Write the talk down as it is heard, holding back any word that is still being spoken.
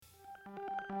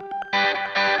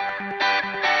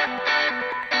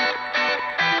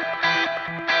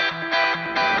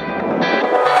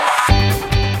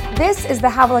This is the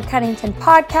Havilah Cunnington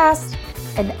podcast,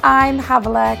 and I'm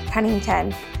Havilah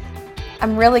Cunnington.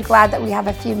 I'm really glad that we have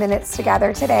a few minutes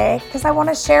together today because I want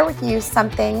to share with you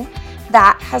something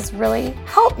that has really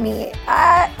helped me.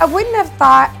 I wouldn't have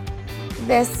thought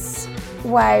this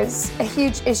was a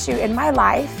huge issue in my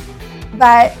life,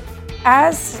 but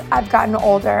as I've gotten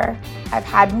older, I've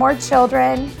had more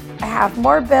children, I have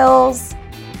more bills,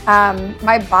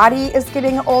 my body is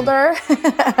getting older.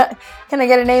 Can I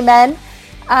get an amen?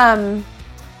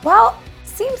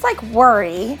 Seems like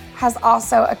worry has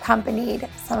also accompanied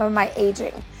some of my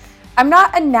aging. I'm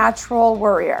not a natural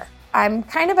worrier. I'm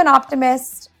kind of an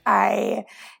optimist. I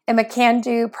am a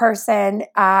can-do person.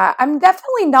 I'm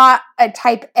definitely not a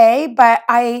type A, but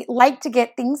I like to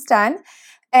get things done.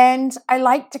 And I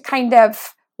like to kind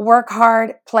of work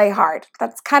hard, play hard.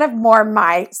 That's kind of more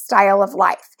my style of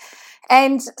life.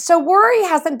 And so worry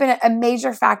hasn't been a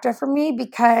major factor for me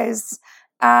because,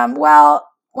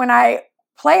 when I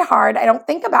play hard, I don't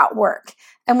think about work.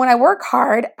 And when I work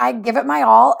hard, I give it my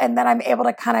all, and then I'm able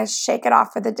to kind of shake it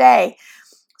off for the day.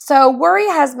 So worry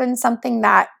has been something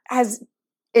that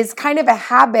is kind of a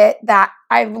habit that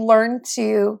I've learned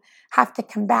to have to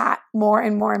combat more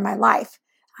and more in my life.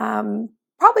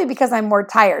 Probably because I'm more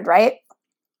tired, right?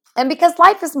 And because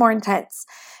life is more intense.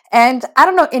 And I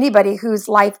don't know anybody whose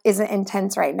life isn't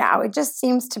intense right now. It just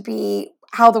seems to be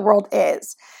how the world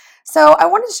is. So I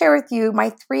want to share with you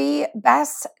my 3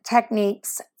 best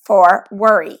techniques for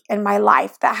worry in my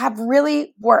life that have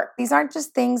really worked. These aren't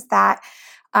just things that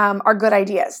are good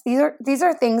ideas. These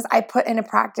are things I put into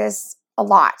practice a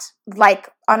lot, like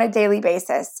on a daily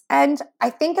basis. And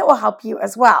I think it will help you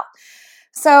as well.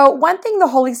 So one thing the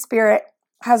Holy Spirit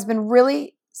has been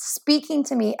really speaking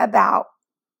to me about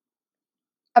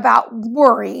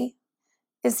worry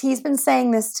is he's been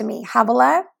saying this to me,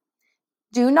 Havilah,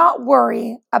 do not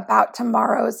worry about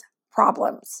tomorrow's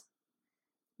problems.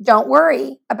 Don't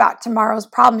worry about tomorrow's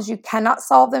problems. You cannot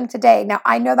solve them today. Now,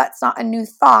 I know that's not a new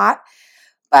thought,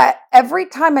 but every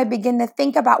time I begin to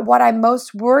think about what I'm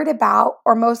most worried about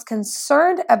or most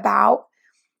concerned about,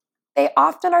 they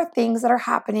often are things that are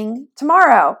happening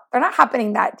tomorrow. They're not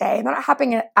happening that day. They're not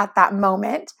happening at that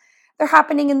moment. They're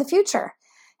happening in the future.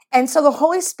 And so the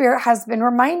Holy Spirit has been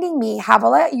reminding me,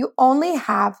 Havilah, you only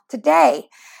have today.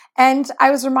 And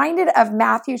I was reminded of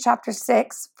Matthew chapter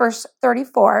 6, verse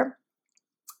 34.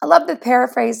 I love the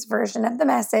paraphrased version of the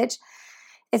Message.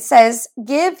 It says,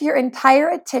 give your entire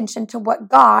attention to what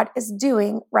God is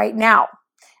doing right now.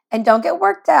 And don't get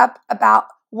worked up about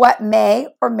what may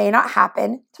or may not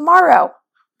happen tomorrow.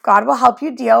 God will help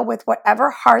you deal with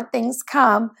whatever hard things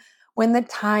come when the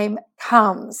time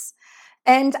comes.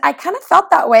 And I kind of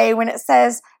felt that way when it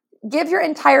says, give your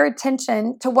entire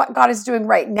attention to what God is doing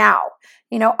right now.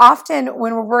 You know, often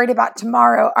when we're worried about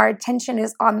tomorrow, our attention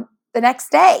is on the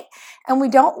next day. And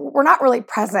we're not really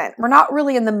present. We're not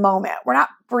really in the moment. We're not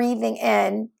breathing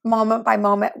in moment by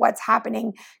moment what's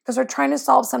happening because we're trying to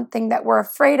solve something that we're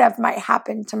afraid of might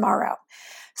happen tomorrow.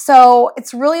 So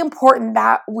it's really important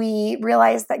that we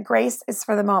realize that grace is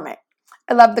for the moment.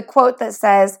 I love the quote that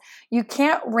says, you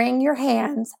can't wring your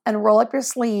hands and roll up your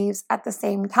sleeves at the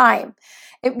same time.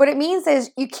 What it means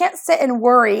is you can't sit and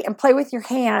worry and play with your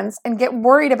hands and get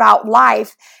worried about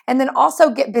life and then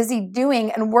also get busy doing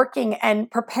and working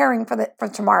and preparing for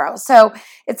tomorrow. So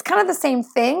it's kind of the same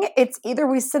thing. It's either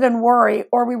we sit and worry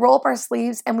or we roll up our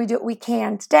sleeves and we do what we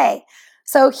can today.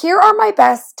 So here are my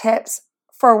best tips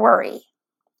for worry.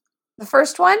 The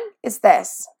first one is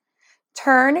this: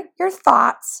 turn your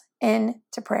thoughts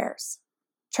into prayers.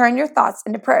 Turn your thoughts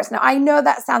into prayers. Now, I know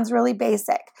that sounds really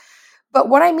basic, but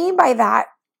what I mean by that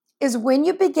is when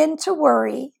you begin to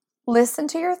worry, listen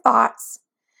to your thoughts,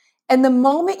 and the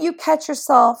moment you catch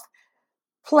yourself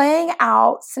playing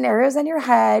out scenarios in your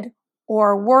head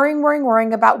or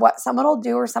worrying about what someone will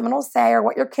do or someone will say or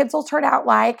what your kids will turn out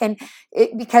like, and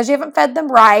because you haven't fed them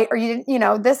right or you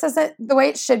didn't, this isn't the way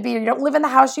it should be, or you don't live in the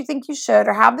house you think you should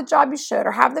or have the job you should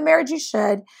or have the marriage you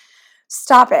should,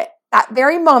 stop it. That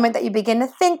very moment that you begin to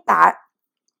think that,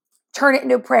 turn it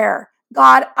into prayer.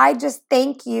 God, I just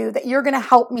thank you that you're going to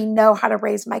help me know how to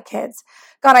raise my kids.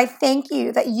 God, I thank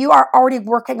you that you are already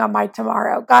working on my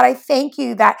tomorrow. God, I thank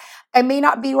you that I may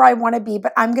not be where I want to be,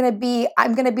 but I'm going to be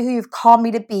who you've called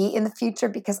me to be in the future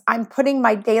because I'm putting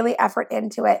my daily effort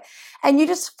into it. And you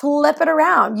just flip it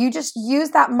around. You just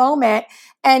use that moment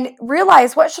and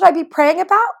realize, what should I be praying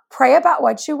about? Pray about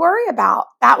what you worry about.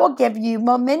 That will give you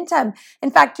momentum. In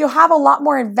fact, you'll have a lot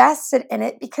more invested in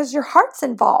it because your heart's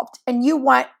involved and you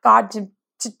want God to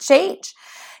change.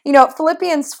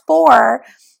 Philippians 4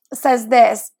 says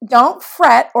this: don't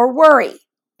fret or worry.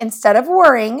 Instead of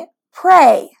worrying,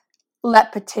 pray.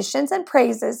 Let petitions and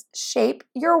praises shape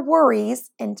your worries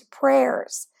into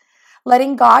prayers,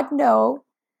 letting God know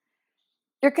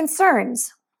your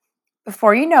concerns.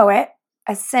 Before you know it,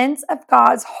 a sense of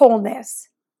God's wholeness,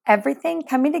 everything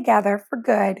coming together for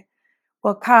good,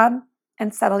 will come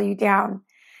and settle you down.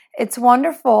 It's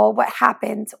wonderful what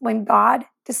happens when God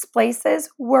displaces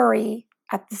worry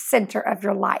at the center of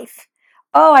your life.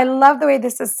 Oh, I love the way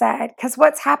this is said, because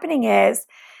what's happening is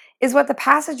what the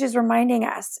passage is reminding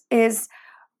us is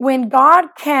when God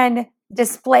can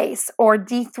displace or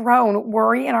dethrone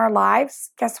worry in our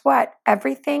lives, guess what?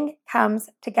 Everything comes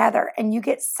together and you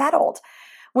get settled.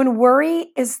 When worry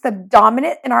is the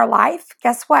dominant in our life,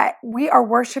 guess what? We are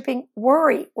worshiping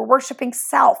worry. We're worshiping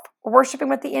self. We're worshiping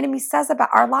what the enemy says about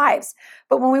our lives.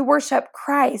 But when we worship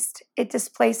Christ, it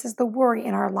displaces the worry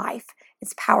in our life.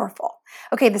 It's powerful.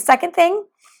 Okay, the second thing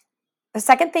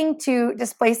to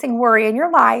displacing worry in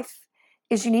your life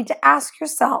is you need to ask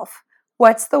yourself,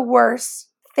 what's the worst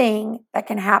thing that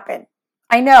can happen?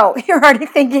 I know you're already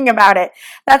thinking about it.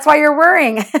 That's why you're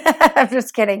worrying. I'm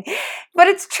just kidding. But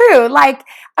it's true. Like,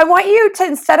 I want you to,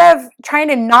 instead of trying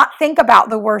to not think about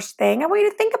the worst thing, I want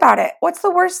you to think about it. What's the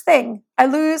worst thing? I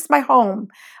lose my home.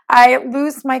 I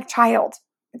lose my child.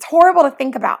 It's horrible to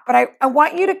think about, but I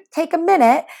want you to take a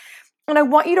minute and I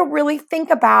want you to really think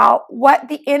about what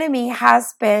the enemy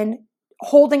has been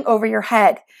holding over your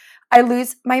head. I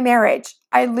lose my marriage.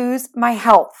 I lose my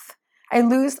health. I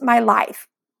lose my life.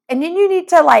 And then you need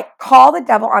to call the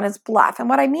devil on his bluff. And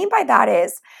what I mean by that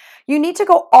is you need to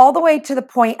go all the way to the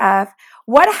point of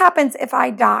what happens if I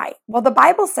die? Well, the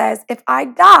Bible says if I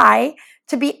die,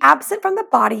 to be absent from the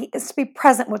body is to be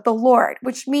present with the Lord,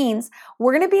 which means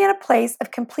we're going to be in a place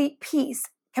of complete peace,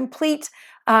 complete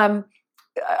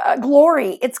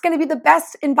glory. It's going to be the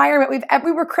best environment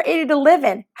we were created to live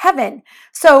in, heaven.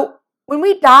 So when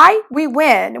we die, we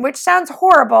win, which sounds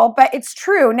horrible, but it's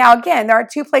true. Now, again, there are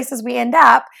two places we end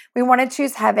up. We want to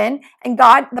choose heaven, and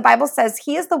God, the Bible says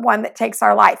he is the one that takes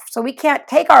our life. So we can't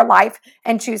take our life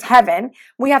and choose heaven.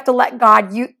 We have to let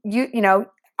God,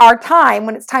 our time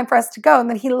when it's time for us to go, and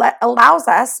then he allows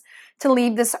us to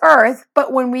leave this earth.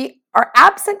 But when we are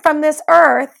absent from this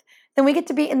earth, then we get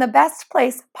to be in the best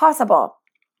place possible.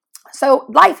 So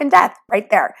life and death right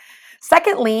there.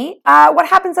 Secondly, what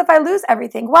happens if I lose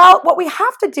everything? Well, what we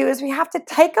have to do is we have to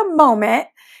take a moment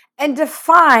and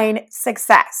define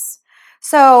success.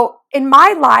 So in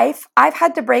my life, I've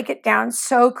had to break it down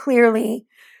so clearly.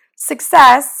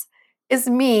 Success is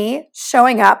me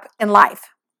showing up in life.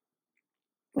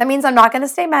 That means I'm not going to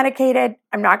stay medicated.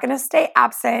 I'm not going to stay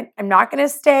absent. I'm not going to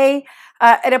stay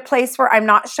at a place where I'm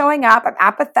not showing up. I'm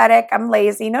apathetic. I'm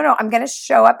lazy. No, I'm going to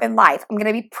show up in life. I'm going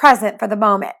to be present for the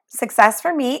moment. Success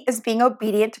for me is being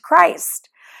obedient to Christ.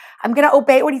 I'm going to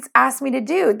obey what he's asked me to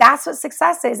do. That's what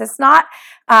success is. It's not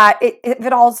if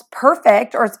it all's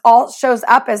perfect or it's all shows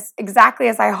up as exactly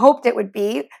as I hoped it would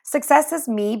be. Success is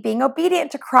me being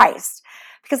obedient to Christ,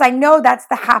 because I know that's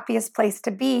the happiest place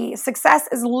to be. Success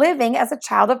is living as a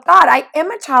child of God. I am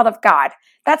a child of God.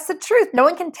 That's the truth. No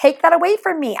one can take that away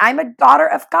from me. I'm a daughter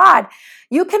of God.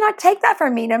 You cannot take that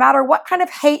from me, no matter what kind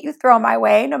of hate you throw my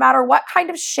way, no matter what kind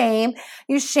of shame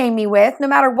you shame me with, no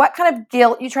matter what kind of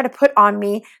guilt you try to put on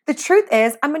me. The truth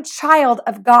is, I'm a child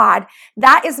of God.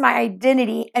 That is my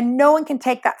identity, and no one can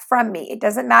take that from me. It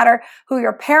doesn't matter who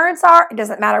your parents are. It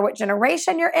doesn't matter what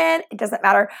generation you're in. It doesn't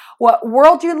matter what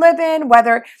world you live in,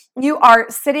 whether you are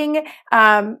sitting,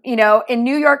 in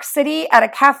New York City at a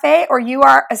cafe or you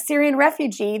are a Syrian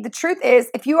refugee. The truth is,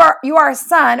 if you are a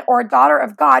son or a daughter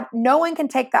of God, no one can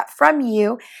take that from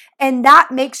you, and that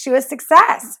makes you a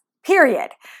success, period.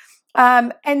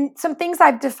 And some things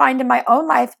I've defined in my own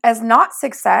life as not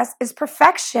success is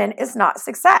perfection is not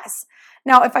success.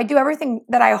 Now, if I do everything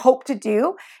that I hope to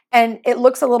do and it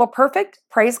looks a little perfect,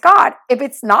 praise God. If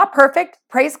it's not perfect,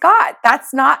 praise God.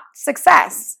 That's not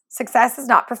success. Success is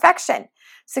not perfection.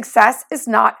 Success is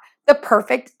not the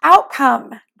perfect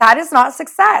outcome. That is not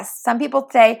success. Some people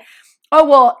say, oh,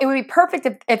 well, it would be perfect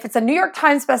if it's a New York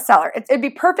Times bestseller. It'd be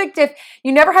perfect if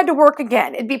you never had to work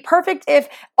again. It'd be perfect if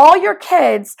all your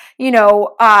kids,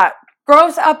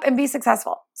 grows up and be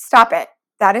successful. Stop it.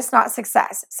 That is not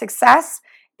success. Success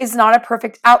is not a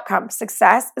perfect outcome.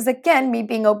 Success is, again, me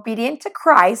being obedient to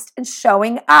Christ and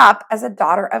showing up as a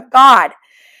daughter of God.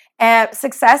 And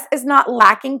success is not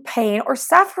lacking pain or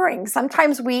suffering.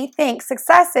 Sometimes we think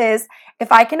success is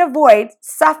if I can avoid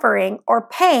suffering or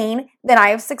pain, then I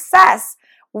have success.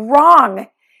 Wrong.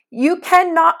 You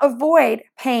cannot avoid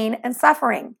pain and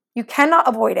suffering. You cannot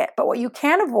avoid it. But what you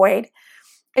can avoid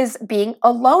is being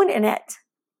alone in it.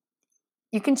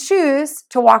 You can choose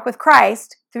to walk with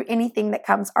Christ through anything that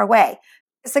comes our way.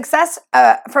 success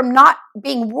from not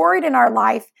being worried in our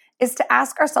life is to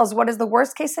ask ourselves, what is the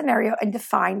worst case scenario, and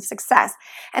define success.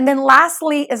 And then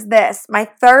lastly is this, my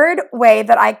third way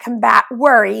that I combat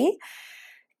worry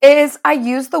is I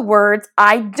use the words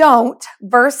I don't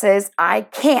versus I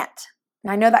can't.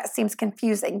 And I know that seems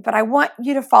confusing, but I want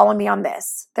you to follow me on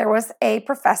this. There was a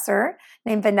professor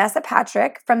named Vanessa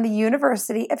Patrick from the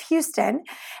University of Houston,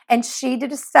 and she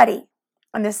did a study.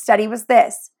 And this study was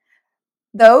this: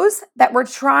 those that were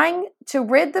trying to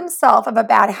rid themselves of a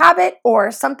bad habit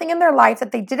or something in their life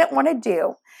that they didn't want to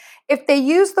do, if they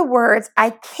used the words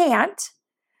I can't,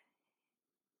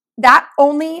 that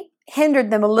only hindered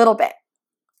them a little bit.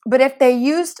 But if they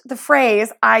used the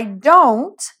phrase I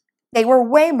don't, they were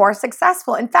way more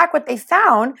successful. In fact, what they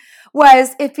found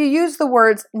was if you use the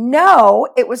words no,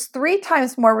 it was 3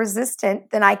 times more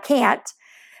resistant than I can't.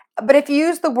 But if you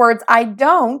use the words I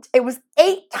don't, it was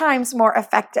 8 times more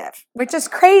effective, which is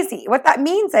crazy. What that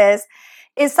means is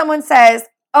someone says,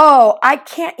 oh, I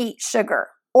can't eat sugar.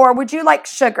 Or would you like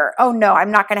sugar? Oh, no,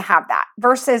 I'm not going to have that.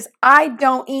 Versus I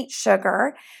don't eat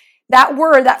sugar. That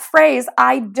word, that phrase,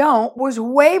 I don't, was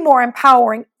way more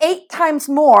empowering, 8 times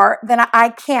more than I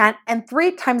can't, and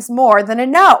 3 times more than a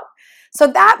no. So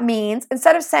that means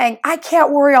instead of saying, I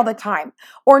can't worry all the time,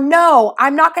 or no,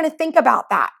 I'm not going to think about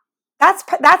that.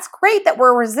 That's great that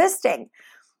we're resisting.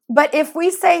 But if we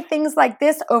say things like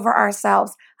this over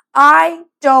ourselves, I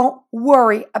don't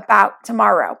worry about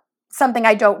tomorrow, something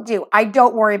I don't do. I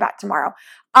don't worry about tomorrow.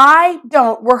 I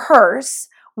don't rehearse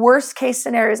worst case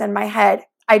scenarios in my head.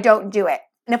 I don't do it.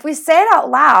 And if we say it out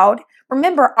loud,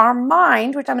 remember our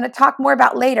mind, which I'm going to talk more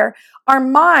about later, our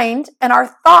mind and our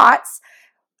thoughts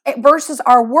versus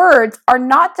our words are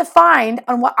not defined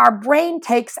on what our brain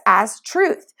takes as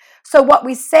truth. So what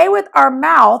we say with our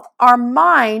mouth, our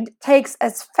mind takes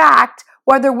as fact,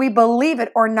 whether we believe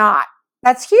it or not.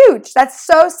 That's huge. That's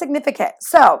so significant.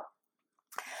 So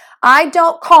I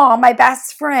don't call my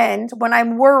best friend when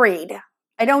I'm worried.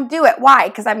 I don't do it. Why?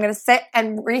 Because I'm going to sit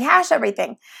and rehash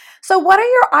everything. So what are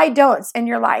your I don'ts in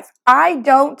your life? I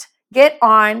don't get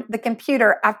on the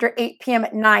computer after 8 p.m.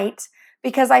 at night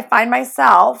because I find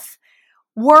myself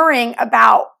worrying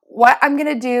about what I'm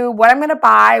going to do, what I'm going to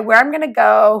buy, where I'm going to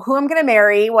go, who I'm going to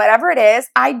marry, whatever it is.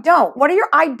 I don't. What are your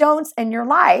I don'ts in your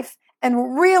life?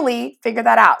 And really figure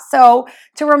that out. So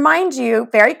to remind you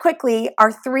very quickly,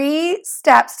 our 3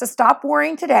 steps to stop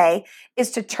worrying today is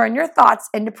to turn your thoughts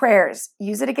into prayers.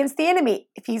 Use it against the enemy.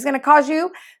 If he's going to cause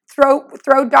you throw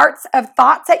darts of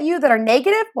thoughts at you that are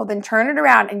negative, well then turn it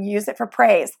around and use it for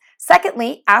praise.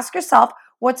 Secondly, ask yourself,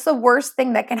 what's the worst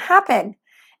thing that can happen?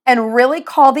 And really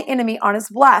call the enemy on his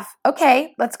bluff.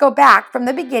 Okay, let's go back from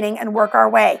the beginning and work our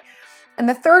way. And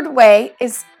the third way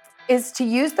is to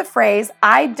use the phrase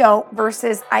I don't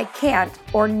versus I can't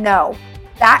or no.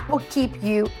 That will keep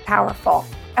you powerful.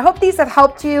 I hope these have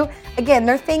helped you. Again,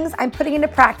 they're things I'm putting into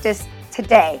practice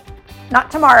today, not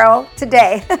tomorrow,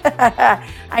 today.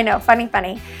 I know,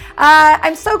 funny.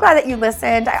 I'm so glad that you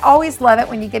listened. I always love it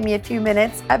when you give me a few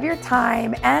minutes of your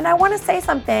time. And I want to say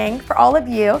something for all of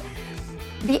you.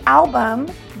 The album,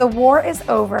 The War Is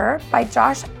Over by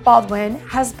Josh Baldwin,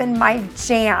 has been my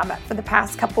jam for the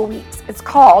past couple weeks. It's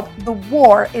called The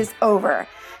War Is Over.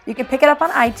 You can pick it up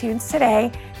on iTunes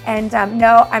today. And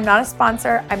no, I'm not a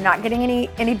sponsor. I'm not getting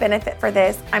any benefit for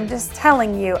this. I'm just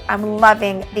telling you, I'm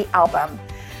loving the album.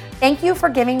 Thank you for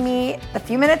giving me the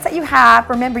few minutes that you have.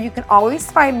 Remember, you can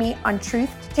always find me on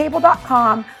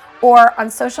truthtotable.com or on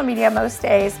social media most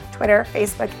days, Twitter,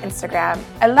 Facebook, Instagram.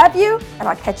 I love you, and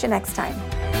I'll catch you next time.